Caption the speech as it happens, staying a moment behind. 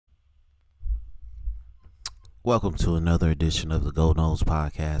Welcome to another edition of the Go Nose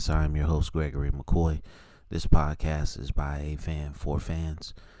Podcast. I am your host, Gregory McCoy. This podcast is by a fan for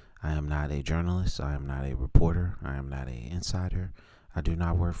fans. I am not a journalist. I am not a reporter. I am not an insider. I do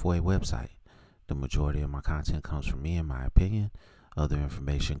not work for a website. The majority of my content comes from me and my opinion. Other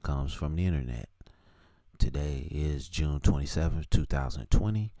information comes from the internet. Today is June 27th,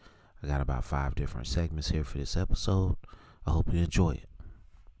 2020. I got about 5 different segments here for this episode. I hope you enjoy it.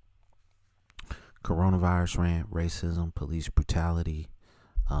 Corona Virus Rant, racism, police brutality.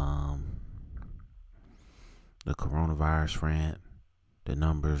 The coronavirus rant, the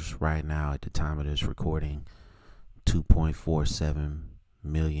numbers right now at the time of this recording, 2.47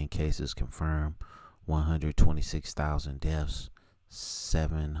 million cases confirmed, 126,000 deaths,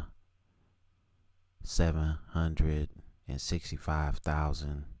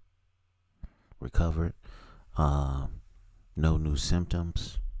 765,000 recovered, no new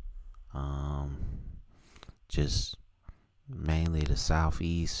symptoms. Just mainly the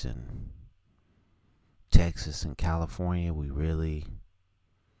Southeast and Texas and California, we really,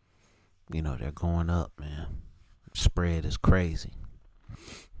 they're going up, man. Spread is crazy.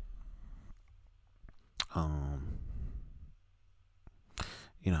 I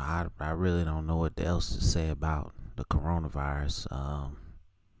really don't know what else to say about the coronavirus.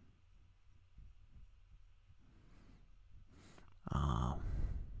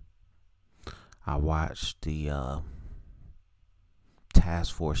 I watched the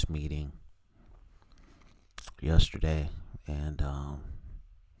task force meeting yesterday, and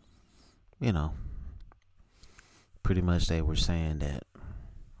pretty much they were saying that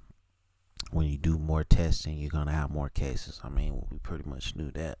when you do more testing, you're gonna have more cases. I mean, we pretty much knew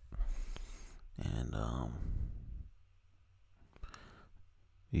that, and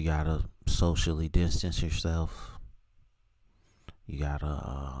you gotta socially distance yourself. You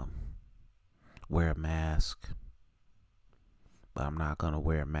gotta wear a mask, but I'm not gonna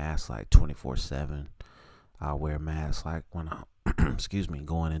wear a mask like 24/7. I'll wear a mask like when I'm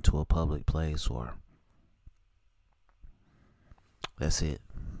going into a public place, or that's it.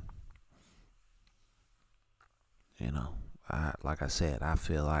 Like I said, I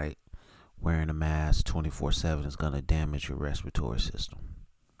feel like wearing a mask 24/7 is gonna damage your respiratory system.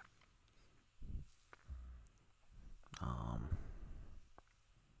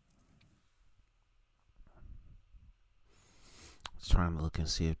 Trying to look and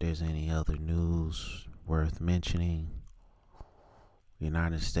see if there's any other news worth mentioning. The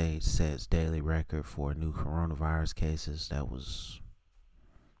United States sets daily record for new coronavirus cases. That was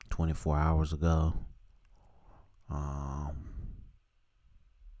 24 hours ago.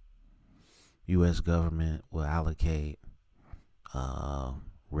 U.S. government will allocate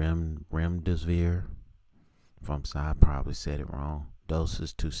remdesivir, I probably said it wrong,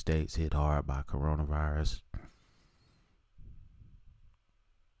 doses to states hit hard by coronavirus.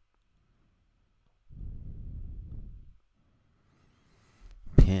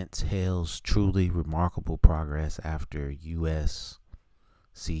 Pence hails truly remarkable progress after U.S.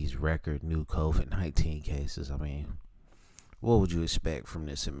 sees record new COVID-19 cases. I mean, what would you expect from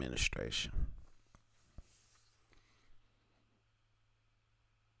this administration?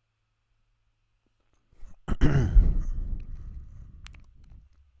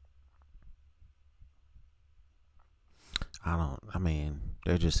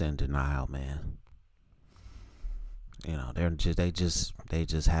 They're just in denial, man. They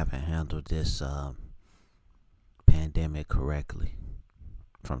just haven't handled this pandemic correctly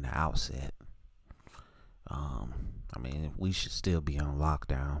from the outset. We should still be on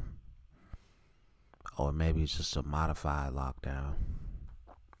lockdown, or maybe it's just a modified lockdown.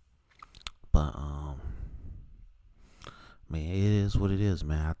 But it is what it is,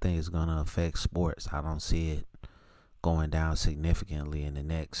 man. I think it's gonna affect sports. I don't see it going down significantly in the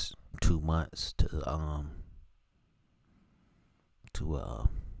next 2 months to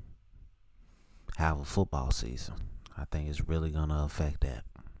have a football season. I think it's really gonna affect that.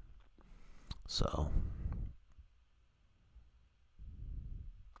 So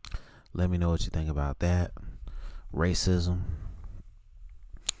let me know what you think about that. Racism.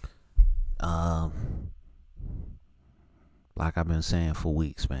 Like I've been saying for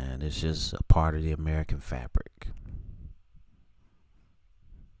weeks, man, it's just a part of the American fabric.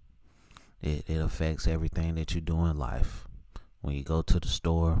 It affects everything that you do in life. When you go to the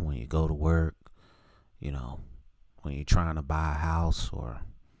store, when you go to work, when you're trying to buy a house or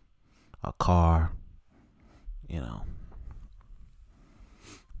a car,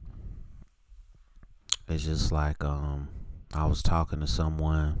 it's just like I was talking to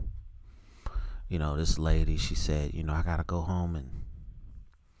someone, this lady, she said, I gotta go home and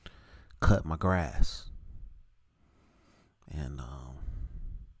cut my grass. And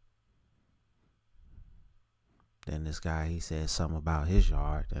then this guy, he said something about his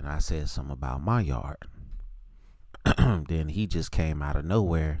yard, and I said something about my yard. Then he just came out of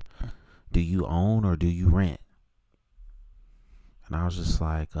nowhere. Do you own or do you rent? And I was just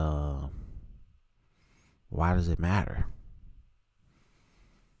like, why does it matter?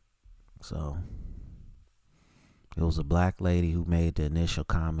 So it was a black lady who made the initial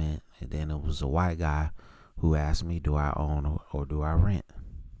comment, and then it was a white guy who asked me, do I own or do I rent?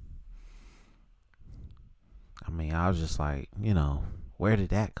 I mean, I was just like, where did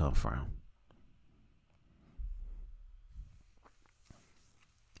that come from?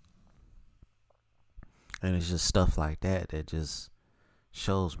 And it's just stuff like that that just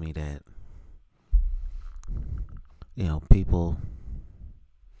shows me that, people,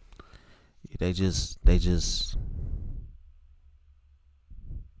 they just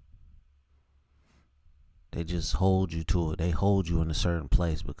hold you to it. They hold you in a certain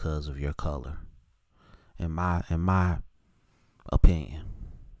place because of your color. In my opinion,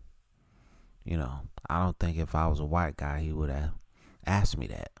 I don't think if I was a white guy, he would have asked me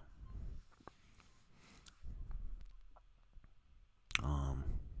that.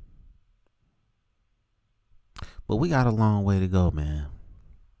 But we got a long way to go, man.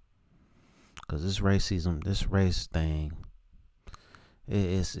 Because this racism, this race thing,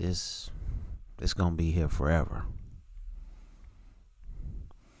 it's going to be here forever.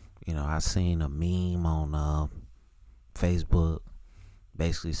 I seen a meme on Facebook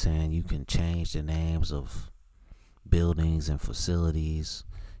basically saying you can change the names of buildings and facilities.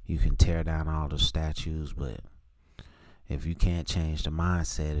 You can tear down all the statues, but if you can't change the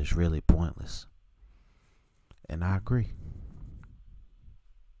mindset, it's really pointless. And I agree.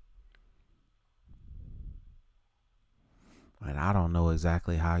 And I don't know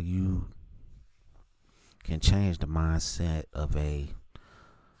exactly how you can change the mindset of a,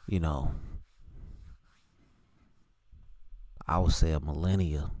 I would say a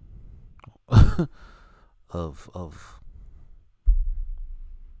millennia of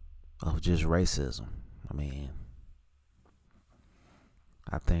just racism. I mean,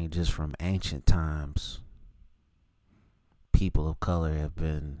 I think just from ancient times, people of color have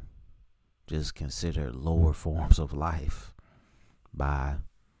been just considered lower forms of life by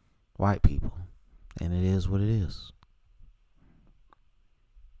white people. And it is what it is.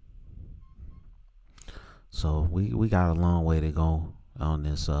 So we got a long way to go on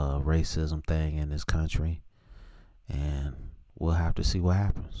this racism thing in this country. And we'll have to see what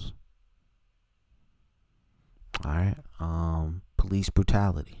happens. All right. Police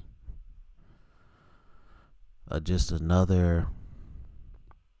brutality. Just another.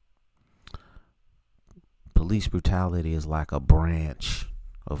 Police brutality is like a branch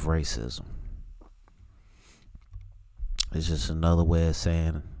of racism. It's just another way of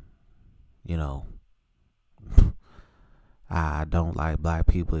saying, I don't like black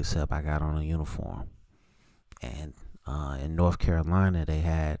people except I got on a uniform. And in North Carolina, they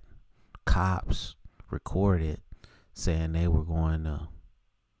had cops recorded saying they were going to,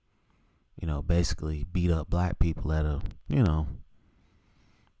 basically beat up black people at a,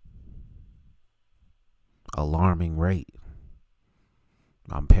 alarming rate.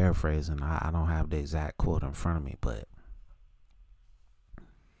 I'm paraphrasing. I don't have the exact quote in front of me, but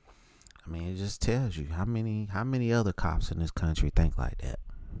I mean, it just tells you how many other cops in this country think like that.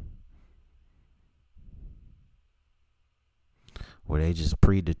 Where they just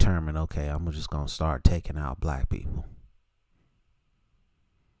predetermine, okay, I'm just going to start taking out black people.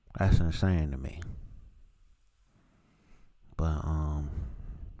 That's insane to me. But,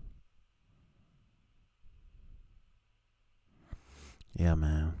 yeah,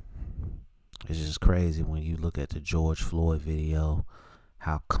 man. It's just crazy when you look at the George Floyd video,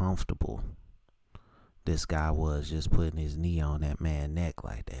 how comfortable this guy was just putting his knee on that man's neck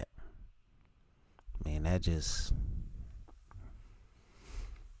like that. Man, that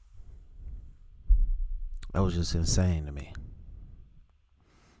was just insane to me.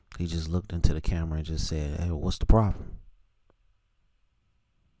 He just looked into the camera and just said, hey, what's the problem?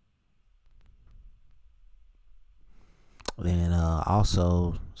 Then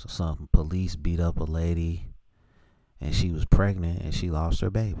also some police beat up a lady and she was pregnant and she lost her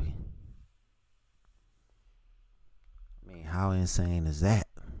baby. I mean, how insane is that?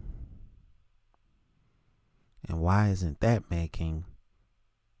 And why isn't that making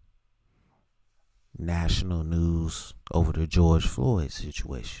national news over the George Floyd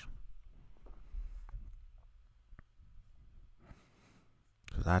situation?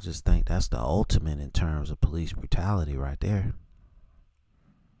 Because I just think that's the ultimate in terms of police brutality right there.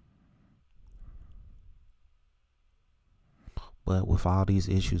 But with all these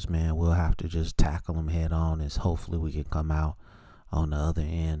issues, man, we'll have to just tackle them head on. And hopefully we can come out on the other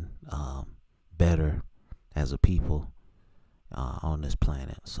end better as a people on this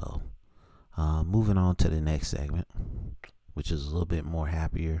planet. So moving on to the next segment, which is a little bit more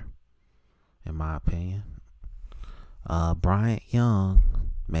happier, in my opinion. Bryant Young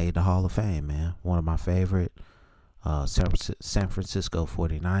made the Hall of Fame, man. One of my favorite San Francisco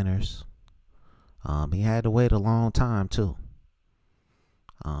 49ers. He had to wait a long time, too.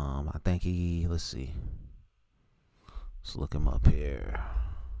 I think let's see. Let's look him up here.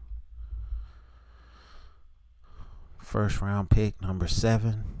 First round pick, number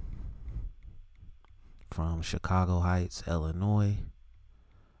 7, from Chicago Heights, Illinois.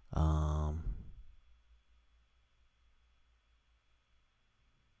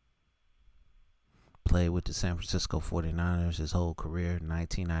 Played with the San Francisco 49ers his whole career,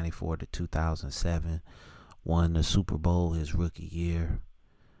 1994 to 2007. Won the Super Bowl his rookie year.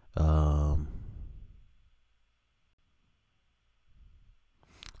 I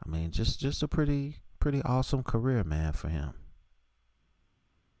mean, just a pretty awesome career, man, for him.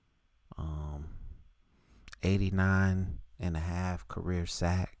 89 and a half career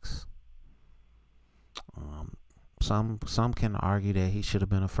sacks. Some can argue that he should have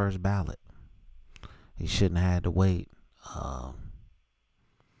been a first ballot. He shouldn't have had to wait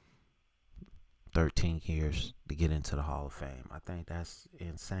 13 years to get into the Hall of Fame. I think that's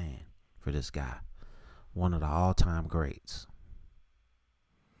insane for this guy. One of the all-time greats.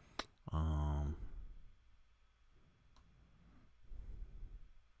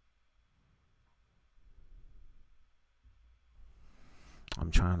 I'm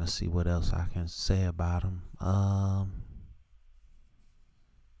trying to see what else I can say about him.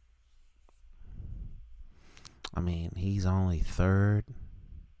 I mean, he's only third.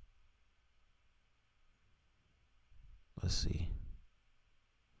 Let's see.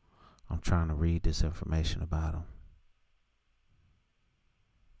 I'm trying to read this information about him.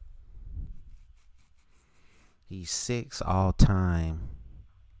 He's 6th all-time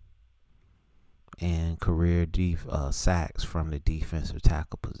in career sacks from the defensive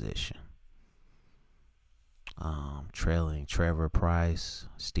tackle position. Trailing Trevor Pryce,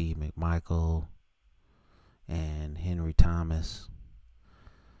 Steve McMichael, and Henry Thomas,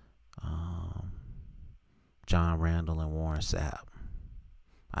 John Randall, and Warren Sapp.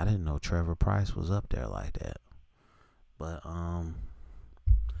 I didn't know Trevor Pryce was up there like that. But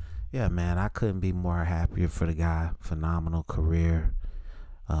yeah, man, I couldn't be more happier for the guy. Phenomenal career.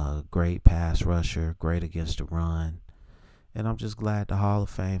 Great pass rusher, great against the run. And I'm just glad the Hall of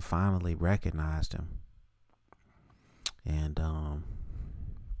Fame finally recognized him. And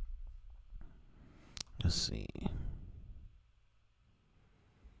let's see.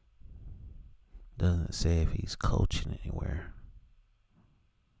 Doesn't say if he's coaching anywhere.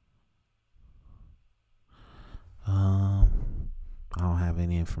 I don't have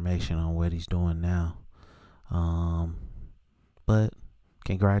any information on what he's doing now. But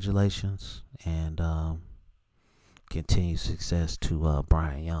congratulations and continued success to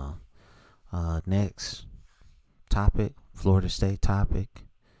Bryant Young. Next topic, Florida State topic.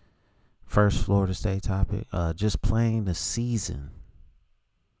 First Florida State topic. Just playing the season.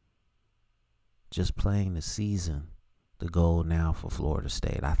 Just playing the season. The goal now for Florida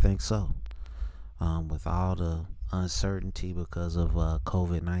State. I think so. With all the uncertainty because of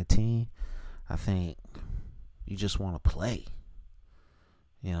COVID-19, I think you just want to play.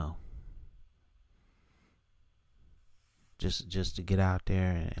 You know, just to get out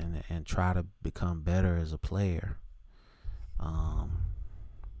there and try to become better as a player.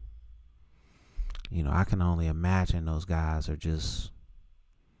 You know, I can only imagine those guys are just,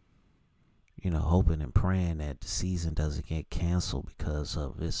 you know, hoping and praying that the season doesn't get canceled because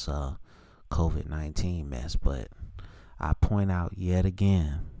of this COVID-19 mess. But I point out yet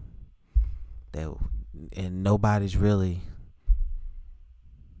again that, and nobody's really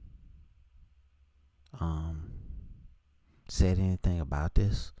said anything about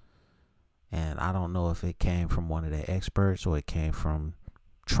this, and I don't know if it came from one of the experts or it came from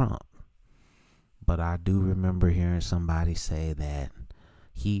Trump, but I do remember hearing somebody say that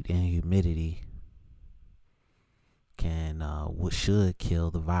heat and humidity should kill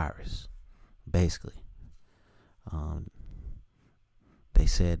the virus. Basically, they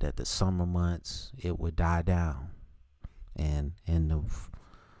said that the summer months it would die down, and in the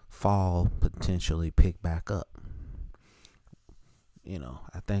fall potentially pick back up. You know,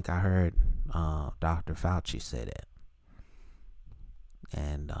 I think I heard Dr. Fauci say that.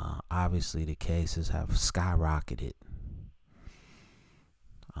 And obviously the cases have skyrocketed.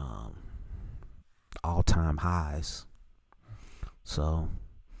 All-time highs. So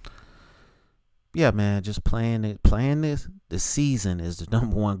yeah, man, just playing this the season is the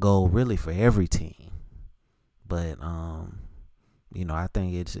number one goal really for every team. But I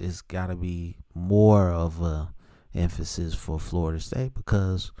think it's got to be more of a emphasis for Florida State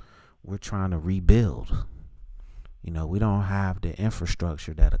because we're trying to rebuild. We don't have the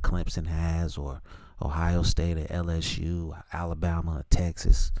infrastructure that a Clemson has or Ohio State or LSU, Alabama, or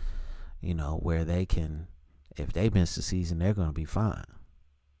Texas, where they can, if they miss the season, they're going to be fine.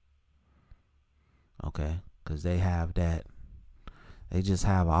 Okay? Because they just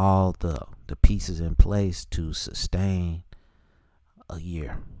have all the pieces in place to sustain a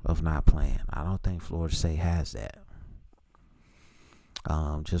year of not playing. I don't think Florida State has that.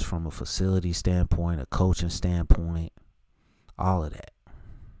 Just from a facility standpoint, a coaching standpoint, all of that.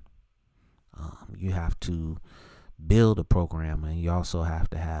 You have to build a program, and you also have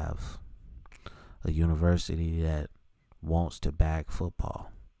to have a university that wants to back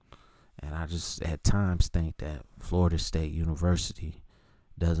football. And I just at times think that Florida State University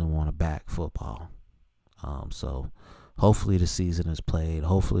doesn't want to back football. So hopefully the season is played.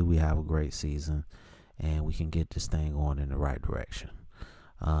 Hopefully we have a great season and we can get this thing going in the right direction.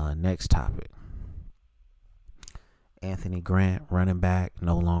 Next topic. Anthony Grant, running back,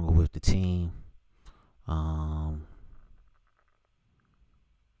 no longer with the team.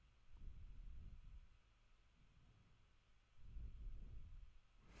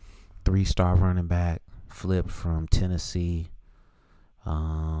 3-star running back, flipped from Tennessee.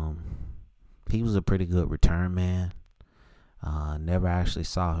 He was a pretty good return man. Never actually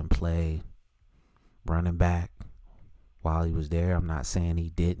saw him play running back while he was there. I'm not saying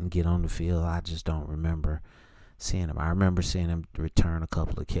he didn't get on the field. I just don't remember seeing him. I remember seeing him return a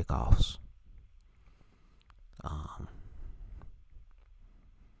couple of kickoffs.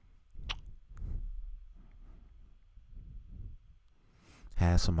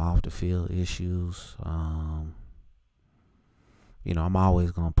 Had some off the field issues. I'm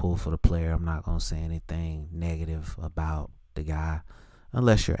always going to pull for the player. I'm not going to say anything negative about the guy.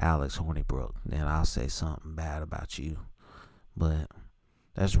 Unless you're Alex Hornibrook, then I'll say something bad about you. But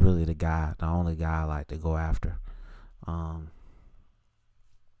that's really the only guy I like to go after.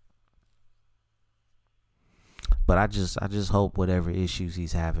 But I just hope whatever issues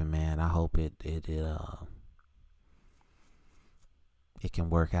he's having, man, I hope it can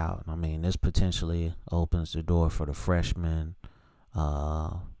work out. I mean, this potentially opens the door for the freshman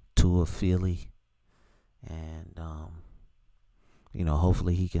Tua Philly, and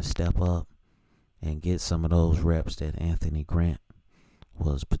hopefully he can step up and get some of those reps that Anthony Grant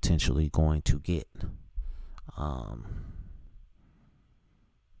was potentially going to get.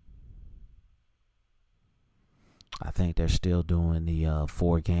 I think they're still doing the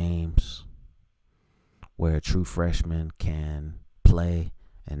 4 games where a true freshman can play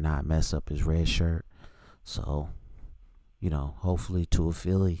and not mess up his red shirt. So, hopefully Tua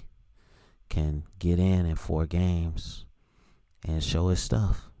Philly can get in 4 games and show his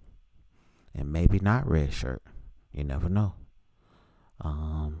stuff. And maybe not red shirt. You never know.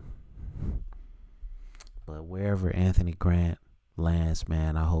 But wherever Anthony Grant lands,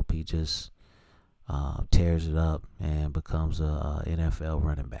 man, I hope he just tears it up and becomes a NFL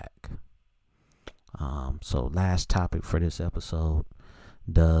running back. So last topic for this episode.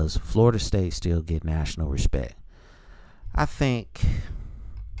 Does Florida State still get national respect? I think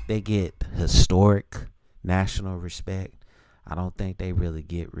they get historic national respect. I don't think they really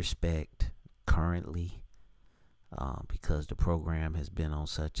get respect currently because the program has been on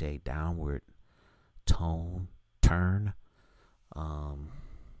such a downward turn.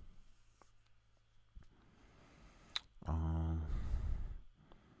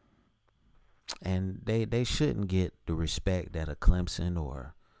 And they shouldn't get the respect that a Clemson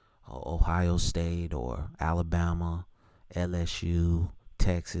or Ohio State or Alabama, LSU,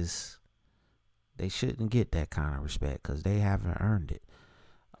 Texas, they shouldn't get that kind of respect because they haven't earned it.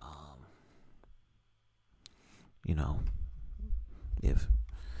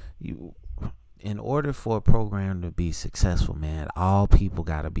 In order for a program to be successful, man, all people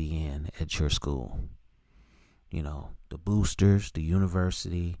got to be in at your school. The boosters, the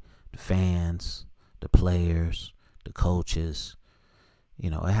university, the fans, the players, the coaches.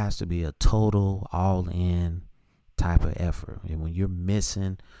 It has to be a total all-in type of effort. And when you're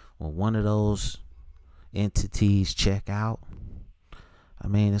missing, when one of those entities check out,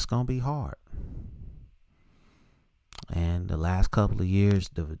 it's going to be hard. And the last couple of years,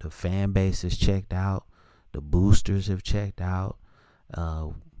 the fan base has checked out. The boosters have checked out.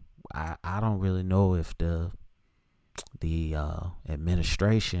 I don't really know if the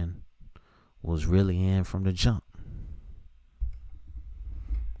administration was really in from the jump.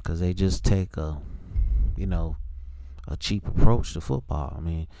 because they just take a cheap approach to football. I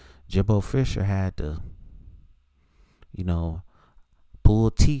mean, Jimbo Fisher had to,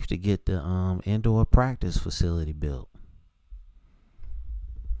 pull teeth to get the indoor practice facility built.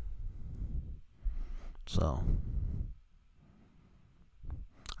 So,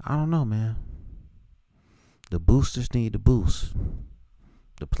 I don't know, man. The boosters need to boost.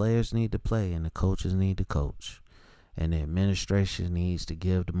 The players need to play, and the coaches need to coach. And the administration needs to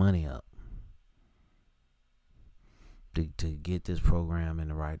give the money up to get this program in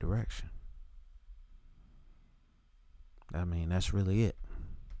the right direction. I mean, that's really it.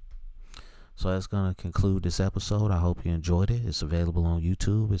 So that's going to conclude this episode. I hope you enjoyed it. It's available on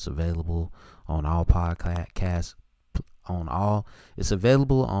YouTube. It's available on all podcasts. It's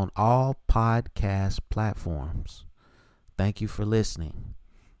available on all podcast platforms. Thank you for listening.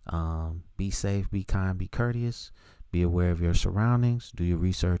 Be safe, be kind, be courteous. Be aware of your surroundings. Do your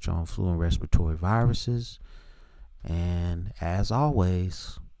research on flu and respiratory viruses. And as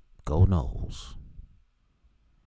always, go Noles.